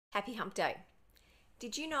Happy Hump Day.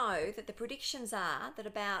 Did you know that the predictions are that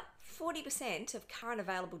about 40% of current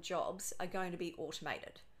available jobs are going to be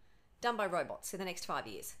automated, done by robots in the next 5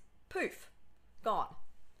 years? Poof, gone.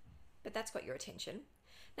 But that's got your attention.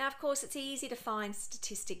 Now, of course, it's easy to find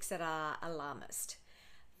statistics that are alarmist.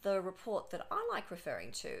 The report that I like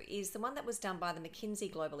referring to is the one that was done by the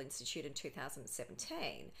McKinsey Global Institute in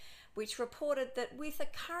 2017, which reported that with the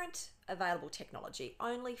current available technology,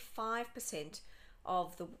 only 5%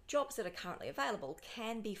 of the jobs that are currently available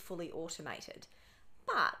can be fully automated.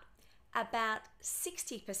 But about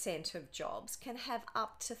 60% of jobs can have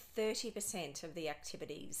up to 30% of the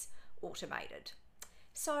activities automated.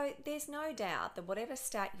 So there's no doubt that whatever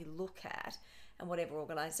stat you look at and whatever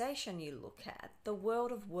organisation you look at, the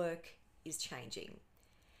world of work is changing.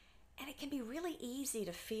 And it can be really easy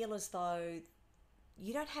to feel as though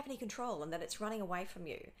you don't have any control and that it's running away from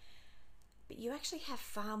you. But you actually have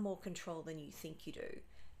far more control than you think you do.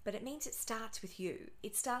 But it means it starts with you.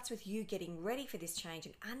 It starts with you getting ready for this change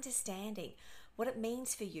and understanding what it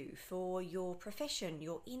means for you, for your profession,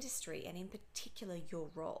 your industry, and in particular your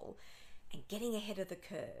role, and getting ahead of the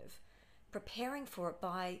curve, preparing for it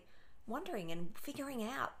by wondering and figuring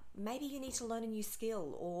out maybe you need to learn a new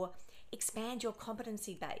skill or expand your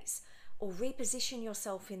competency base or reposition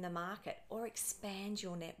yourself in the market or expand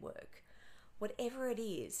your network. Whatever it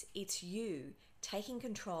is, it's you taking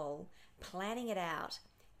control, planning it out,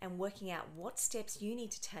 and working out what steps you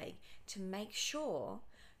need to take to make sure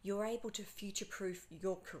you're able to future-proof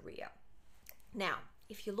your career. Now,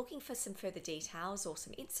 if you're looking for some further details or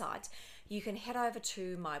some insights, you can head over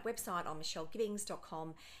to my website on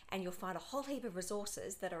michellegibbings.com and you'll find a whole heap of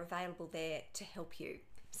resources that are available there to help you.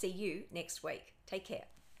 See you next week. Take care.